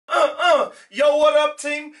Yo, what up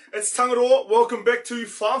team? It's Tangaroa. Welcome back to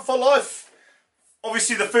Farm for Life.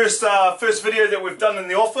 Obviously the first video that we've done in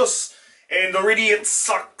the office, and already it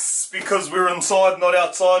sucks because we're inside, not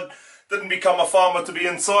outside. Didn't become a farmer to be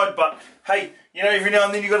inside, but hey, you know, every now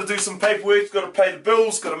and then you got to do some paperwork, got to pay the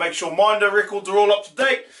bills, got to make sure Minder records are all up to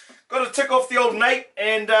date, got to tick off the old Nate,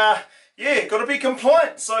 and yeah, got to be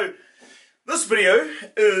compliant. So this video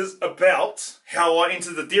is about how I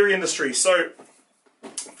entered the dairy industry. So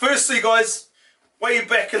firstly guys, way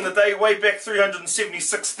back in the day, way back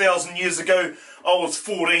 376,000 years ago, I was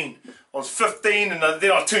 14. I was 15 and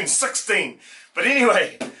then I turned 16. But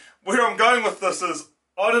anyway, where I'm going with this is,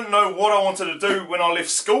 I didn't know what I wanted to do when I left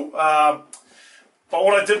school. But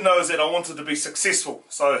what I did know is that I wanted to be successful.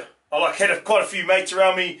 So I had quite a few mates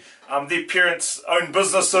around me. Their parents own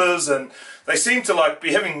businesses and they seemed to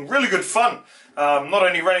be having really good fun. Not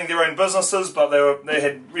only running their own businesses, but they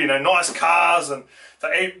had, you know, nice cars and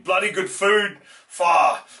they ate bloody good food.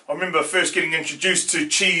 I remember first getting introduced to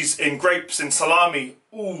cheese and grapes and salami.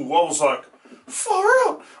 Ooh, I was like, far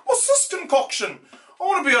out, what's this concoction? I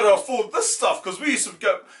want to be able to afford this stuff, because we used to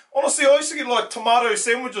go, honestly, I used to get like tomato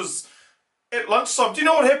sandwiches at lunchtime. Do you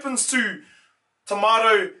know what happens to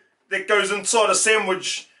tomato that goes inside a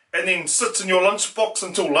sandwich and then sits in your lunchbox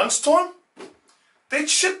until lunchtime? That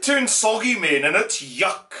shit turns soggy, man, and it's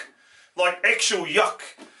yuck. Like, actual yuck.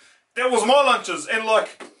 That was my lunches, and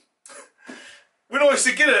like, when I used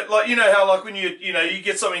to get it, like, you know how like when you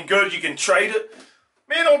get something good, you can trade it.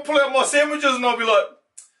 Man, I'll pull out my sandwiches and I'll be like,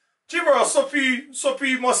 gee bro, I'll swap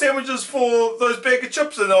you my sandwiches for those bag of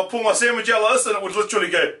chips, and I'll pull my sandwich out like this and it would literally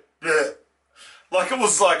go, bleh. Like, it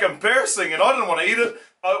was like embarrassing and I didn't want to eat it.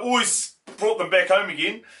 I always brought them back home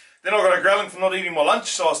again. Then I got a growling for not eating my lunch,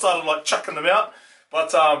 so I started like chucking them out.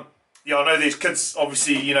 But yeah, I know these kids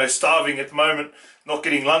obviously, you know, starving at the moment, not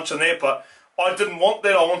getting lunch and that, but I didn't want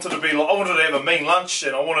that. I wanted to have a mean lunch,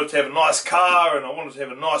 and I wanted to have a nice car, and I wanted to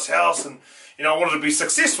have a nice house, and you know, I wanted to be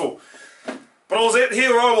successful. But I was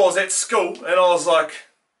at school, and I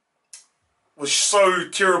was so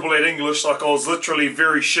terrible at English. Like, I was literally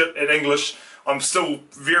very shit at English. I'm still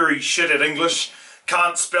very shit at English.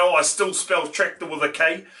 Can't spell. I still spell tractor with a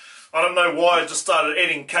K. I don't know why I just started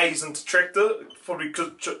adding K's into tractor. Probably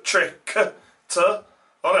because tractor.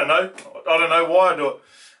 I don't know why I do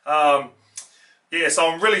it. Yeah, so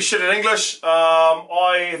I'm really shit at English.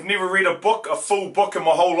 I have never read a full book in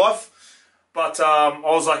my whole life. But I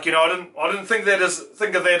was like, you know, I didn't think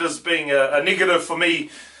of that as being a negative for me,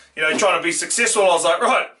 you know, trying to be successful. I was like,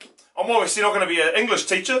 right, I'm obviously not going to be an English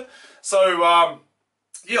teacher. So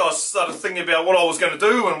yeah, I started thinking about what I was going to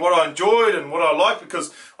do and what I enjoyed and what I liked,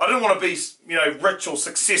 because I didn't want to be, you know, rich or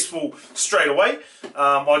successful straight away.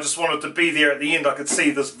 I just wanted to be there at the end. I could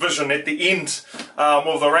see this vision at the end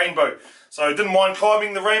of the rainbow. So I didn't mind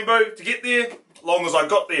climbing the rainbow to get there, as long as I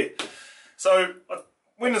got there. So I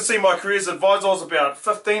went and see my careers advisor. I was about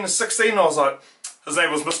 15 or 16. I was like, his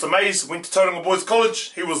name was Mr. Mays, went to Tauranga Boys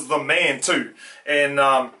College. He was the man too. And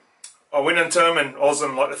I went into him, and I was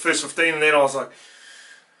in like the first 15, and then I was like,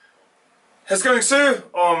 how's it going, sir?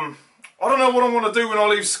 I don't know what I want to do when I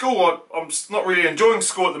leave school. I'm just not really enjoying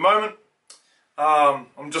school at the moment.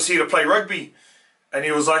 I'm just here to play rugby. And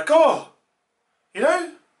he was like, oh, you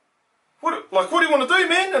know, what do you want to do,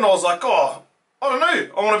 man? And I was like, oh, I don't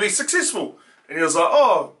know, I want to be successful. And he was like,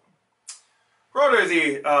 oh, righto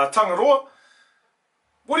there, Tangaroa.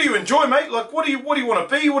 What do you enjoy, mate? Like, what do you want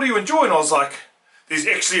to be? What do you enjoy? And I was like, there's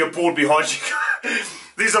actually a board behind you.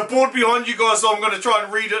 There's a board behind you guys, so I'm going to try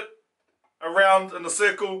and read it around in a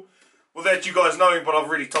circle without you guys knowing, but I've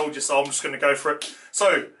already told you, so I'm just going to go for it.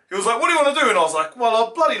 So he was like, what do you want to do? And I was like, well,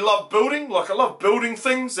 I bloody love building. Like, I love building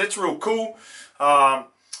things. That's real cool.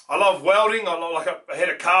 I love welding. I had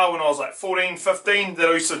a car when I was like 14, 15 that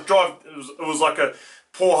I used to drive. It was like a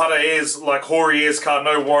poor Hara Airs, like Hori Airs car,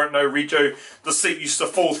 no warrant, no rego. The seat used to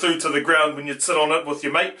fall through to the ground when you'd sit on it with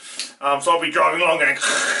your mate. So I'd be driving along going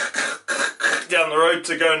down the road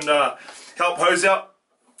to go and help hose out.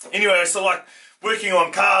 Anyway, so like working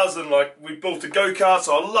on cars, and like we built a go-kart,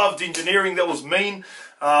 so I loved engineering. That was mean.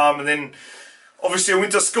 And then obviously I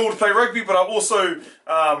went to school to play rugby, but I also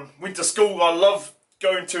went to school. I love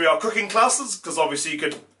going to our cooking classes, because obviously you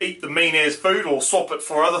could eat the mean ass food or swap it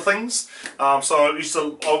for other things.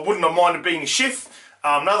 So I wouldn't have minded being a chef.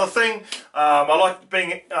 Another thing, I liked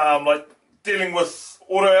being like dealing with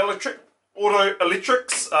auto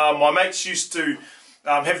electrics. My mates used to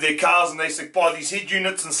have their cars, and they used to buy these head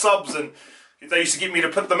units and subs, and they used to get me to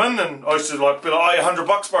put them in, and I used to like be like, oh,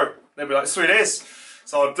 $100 bro. They'd be like, sweet ass.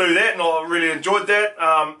 So I'd do that, and I really enjoyed that.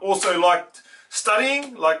 Also liked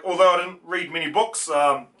studying. Like, although I didn't read many books,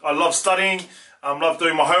 I love studying. Loved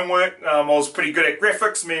doing my homework. I was pretty good at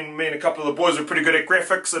graphics. Me and a couple of the boys were pretty good at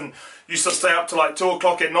graphics, and used to stay up to like 2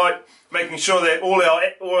 o'clock at night, making sure that all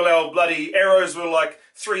our bloody arrows were like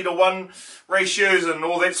 3-to-1 ratios and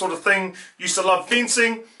all that sort of thing. Used to love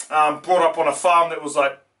fencing. Brought up on a farm that was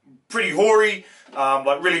like pretty hoary,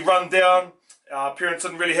 like really run down. Parents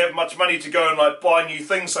didn't really have much money to go and like buy new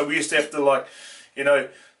things, so we used to have to like, you know,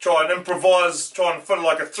 try and improvise, try and fit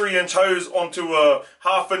like a 3-inch hose onto a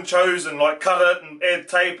 1/2-inch hose and like cut it and add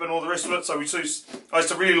tape and all the rest of it. So I used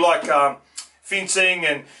to really like fencing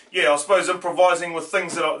and yeah, I suppose improvising with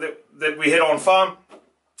things that we had on farm.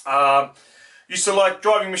 Used to like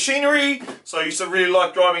driving machinery, so I used to really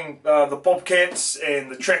like driving the bobcats and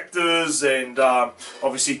the tractors and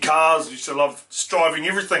obviously cars. Used to love just driving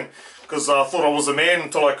everything because I thought I was a man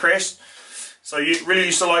until I crashed. So you really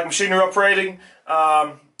used to like machinery operating.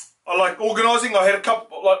 I like organising. I had a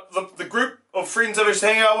couple, like the group of friends that I used to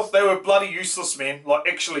hang out with, they were bloody useless, man. Like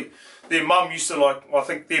actually, their mum used to like, I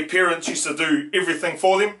think their parents used to do everything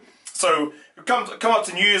for them. So it come up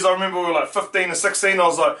to New Year's, I remember we were like 15 or 16, I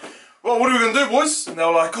was like, well, what are we going to do, boys? And they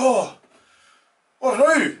were like, oh, I don't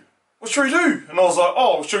know, what should we do? And I was like,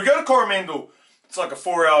 oh, should we go to Coromandel? It's like a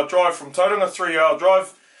 4-hour drive from Tauranga, 3-hour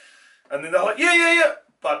drive. And then they're like, yeah.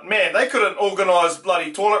 But man, they couldn't organise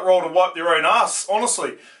bloody toilet roll to wipe their own ass,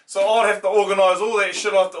 honestly. So I'd have to organise all that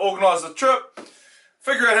shit, I'd have to organise the trip,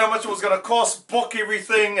 figure out how much it was going to cost, book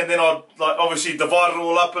everything, and then I'd like obviously divide it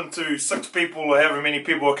all up into 6 people or however many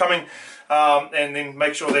people were coming, and then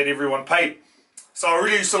make sure that everyone paid. So I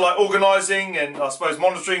really used to like organising and I suppose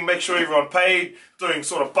monitoring, make sure everyone paid, doing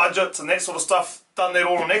sort of budgets and that sort of stuff. Done that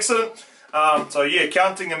all on accident. So yeah,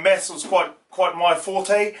 counting and maths was quite my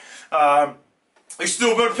forte. We used to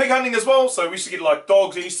do a bit of pig hunting as well, so we used to get like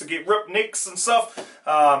dogs that used to get ripped necks and stuff.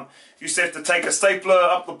 Used to have to take a stapler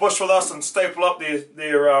up the bush with us and staple up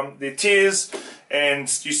their tears, and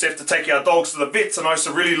used to have to take our dogs to the vets. And I used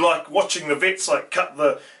to really like watching the vets like cut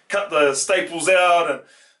the staples out and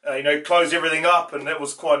you know, close everything up, and that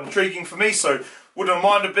was quite intriguing for me. So wouldn't have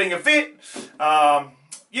minded being a vet.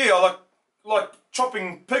 Yeah, I like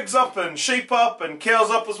chopping pigs up and sheep up and cows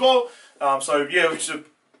up as well. So yeah, we should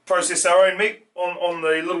process our own meat on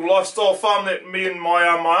the little lifestyle farm that me and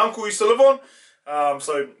my uncle used to live on.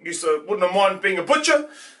 So wouldn't have minded being a butcher.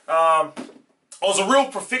 I was a real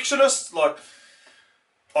perfectionist. Like,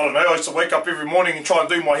 I don't know, I used to wake up every morning and try and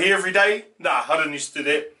do my hair every day. Nah, I didn't used to do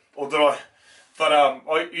that, or did I? But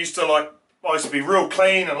I used to be real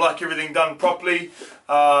clean and like everything done properly.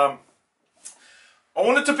 I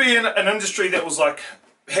wanted to be in an industry that was like,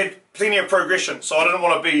 had plenty of progression. So I didn't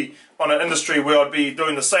want to be on an industry where I'd be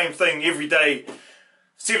doing the same thing every day,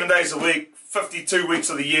 7 days a week, 52 weeks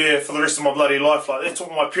of the year for the rest of my bloody life. Like, that's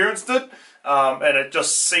what my parents did. And it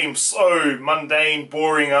just seemed so mundane,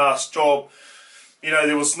 boring ass job. You know,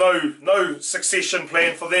 there was no succession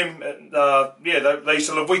plan for them. And, yeah, they used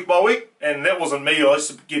to live week by week, and that wasn't me. I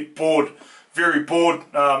used to get bored, very bored,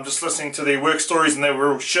 just listening to their work stories, and they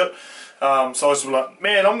were all shit. So I was like,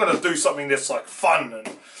 man, I'm going to do something that's like fun, and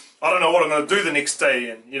I don't know what I'm going to do the next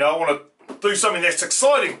day, and you know, I want to do something that's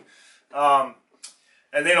exciting.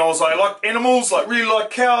 And then I was like, I like animals, like really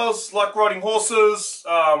like cows, like riding horses,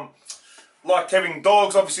 liked having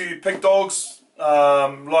dogs, obviously pig dogs.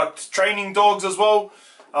 Liked training dogs as well.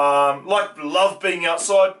 Love being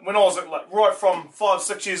outside. When I was like right from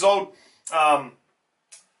 5-6 years old, I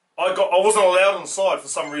wasn't allowed inside for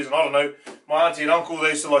some reason. I don't know. My auntie and uncle, they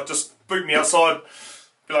used to like just boot me outside.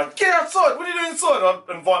 Be like, get outside. What are you doing inside?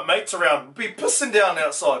 I'd invite mates around. Be pissing down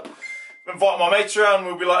outside. Invite my mates around.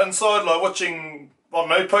 We'd be like inside, like watching, I don't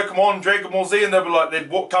know, Pokemon, Dragon Ball Z, and they'd be like, they'd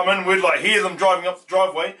come in. We'd like hear them driving up the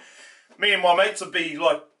driveway. Me and my mates would be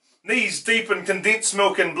like knees deep in condensed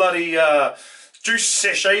milk and bloody juice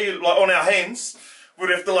sachet like on our hands.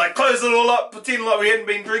 We'd have to like close it all up, pretend like we hadn't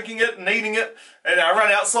been drinking it and eating it, and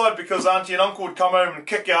run outside because auntie and uncle would come home and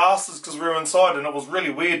kick our asses because we were inside. And it was really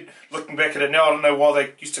weird looking back at it now. I don't know why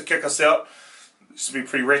they used to kick us out. It used to be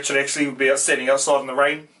pretty wretched actually. We'd be out standing outside in the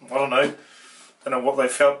rain. I don't know what they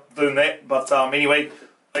felt doing that, but anyway,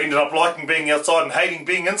 I ended up liking being outside and hating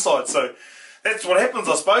being inside. So that's what happens,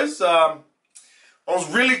 I suppose. I was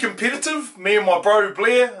really competitive. Me and my bro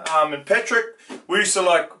Blair and Patrick, we used to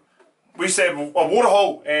have a water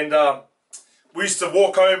hole, and we used to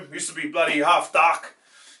walk home. It used to be bloody half dark,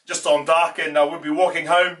 just on dark, and we'd be walking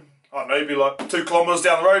home. I don't know, it'd be like 2 kilometres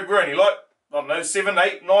down the road. We're only like, I don't know, 7,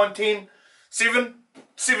 8, 9, 10, 7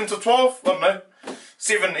 to 12. I don't know,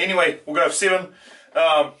 7 anyway. We'll go for 7.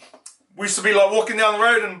 We used to be like walking down the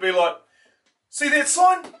road and be like, see that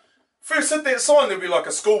sign? First hit that sign, there'd be like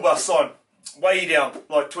a school bus sign. Way down,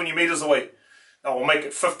 like 20 metres away. Oh, we'll make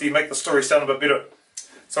it 50, make the story sound a bit better.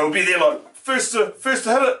 So we'll be there like, first to hit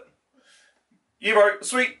it. Yeah bro,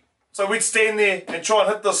 sweet. So we'd stand there and try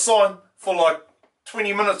and hit this sign for like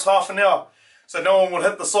 20 minutes, half an hour. So no one would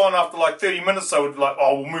hit the sign after like 30 minutes. So we'd like,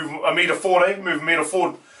 oh, we'll move a metre forward, move a metre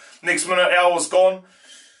forward. Next minute, hour was gone.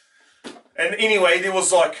 And anyway, there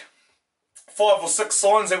was like 5 or 6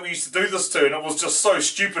 signs that we used to do this to, and it was just so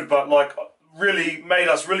stupid, but like really made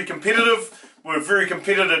us really competitive. We were very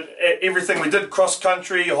competitive at everything we did, cross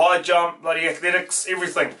country, high jump, bloody athletics,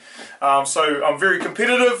 everything. So I'm very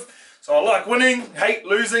competitive. So I like winning, hate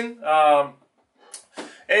losing. And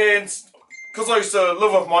because I used to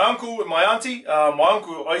live with my uncle and my auntie, my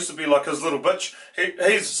uncle, I used to be like his little bitch.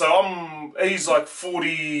 He's like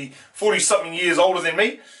 40 something years older than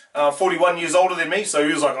me, 41 years older than me, so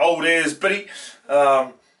he was like old as Biddy.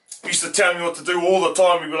 He used to tell me what to do all the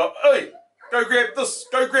time. He'd be like, hey, go grab this,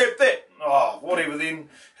 go grab that. Oh, whatever then,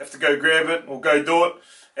 have to go grab it or go do it.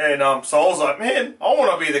 And so I was like, man, I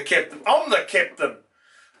want to be the captain. I'm the captain.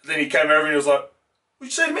 Then he came over and he was like,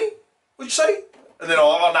 what'd you say to me? What'd you say? And then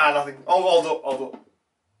oh nah, nothing. I'll do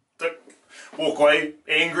it. Walk away,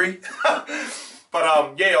 angry. But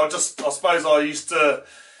yeah, I suppose I used to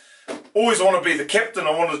always want to be the captain.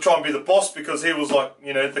 I wanted to try and be the boss because he was like,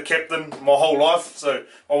 you know, the captain my whole life. So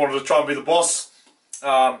I wanted to try and be the boss.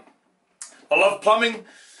 I love plumbing.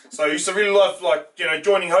 So I used to really love, like, you know,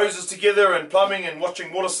 joining hoses together and plumbing and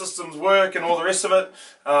watching water systems work and all the rest of it.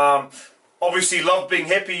 Obviously love being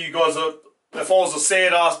happy. You guys are, if I was a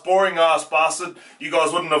sad ass, boring ass bastard, you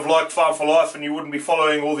guys wouldn't have liked Farm for Life and you wouldn't be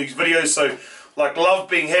following all these videos. So like, love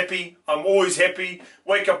being happy. I'm always happy.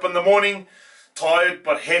 Wake up in the morning, tired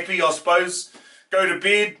but happy, I suppose. Go to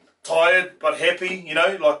bed, tired but happy, you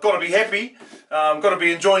know, like, gotta be happy. Gotta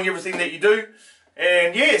be enjoying everything that you do.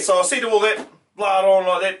 And yeah, so I said all that blood on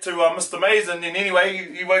like that to Mr. Mays, and then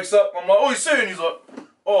anyway, he wakes up, I'm like, oh, sir, and he's like,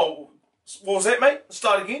 oh, what was that, mate?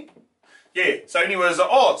 Start again? Yeah, so anyway, he was like,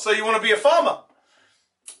 oh, so you want to be a farmer?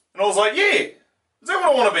 And I was like, yeah, is that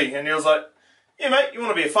what I want to be? And he was like, yeah, mate, you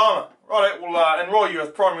want to be a farmer. Right, we'll enroll you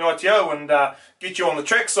with primary ITO and get you on the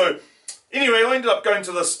track. So anyway, I ended up going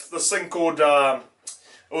to this thing called, it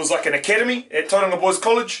was like an academy at Tauranga Boys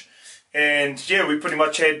College. And yeah, we pretty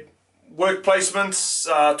much had work placements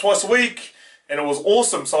twice a week. And it was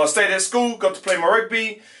awesome. So I stayed at school, got to play my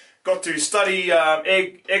rugby, got to study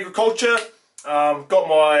agriculture, got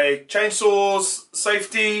my chainsaws,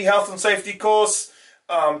 safety, health and safety course,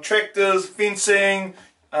 tractors, fencing,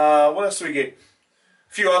 what else do we get?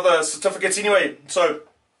 A few other certificates anyway. So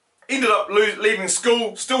ended up leaving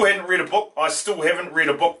school, still hadn't read a book. I still haven't read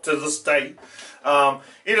a book to this day.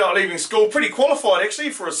 Ended up leaving school, pretty qualified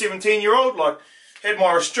actually for a 17-year-old. Like, had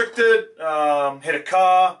my restricted, had a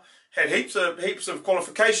car, had heaps of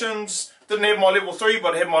qualifications. Didn't have my level 3,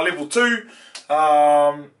 but I had my level 2.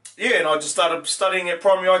 Yeah, and I just started studying at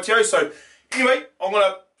primary ITO. So anyway, I'm going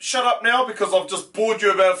to shut up now because I've just bored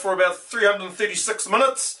you for about 336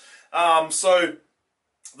 minutes. So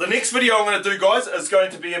the next video I'm going to do, guys, is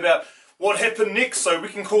going to be about what happened next. So we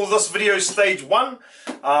can call this video stage 1.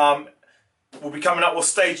 We'll be coming up with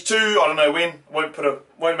stage 2. I don't know when.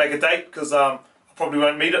 Won't make a date because I probably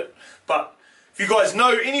won't meet it. But if you guys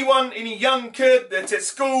know anyone, any young kid that's at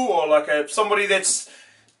school, or like somebody that's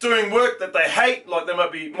doing work that they hate, like they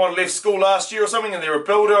might have left school last year or something and they're a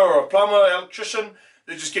builder or a plumber, electrician,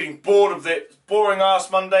 they're just getting bored of that boring ass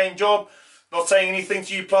mundane job. Not saying anything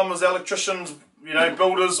to you plumbers, electricians, you know,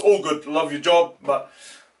 builders, all good, love your job, but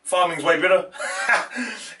farming's way better.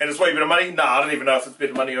 And it's way better money. Nah, I don't even know if it's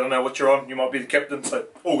better money, I don't know what you're on, you might be the captain, so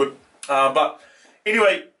all good. But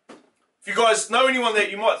anyway, if you guys know anyone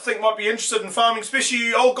that you might think might be interested in farming, especially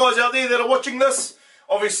you old guys out there that are watching this,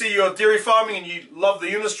 obviously you're dairy farming and you love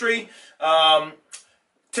the industry,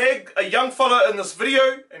 tag a young fella in this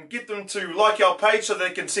video and get them to like our page so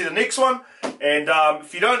they can see the next one. And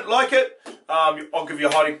if you don't like it, I'll give you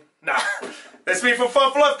a hiding. Nah, that's me from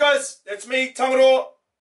Farm for Life, guys. That's me, Tangaroa.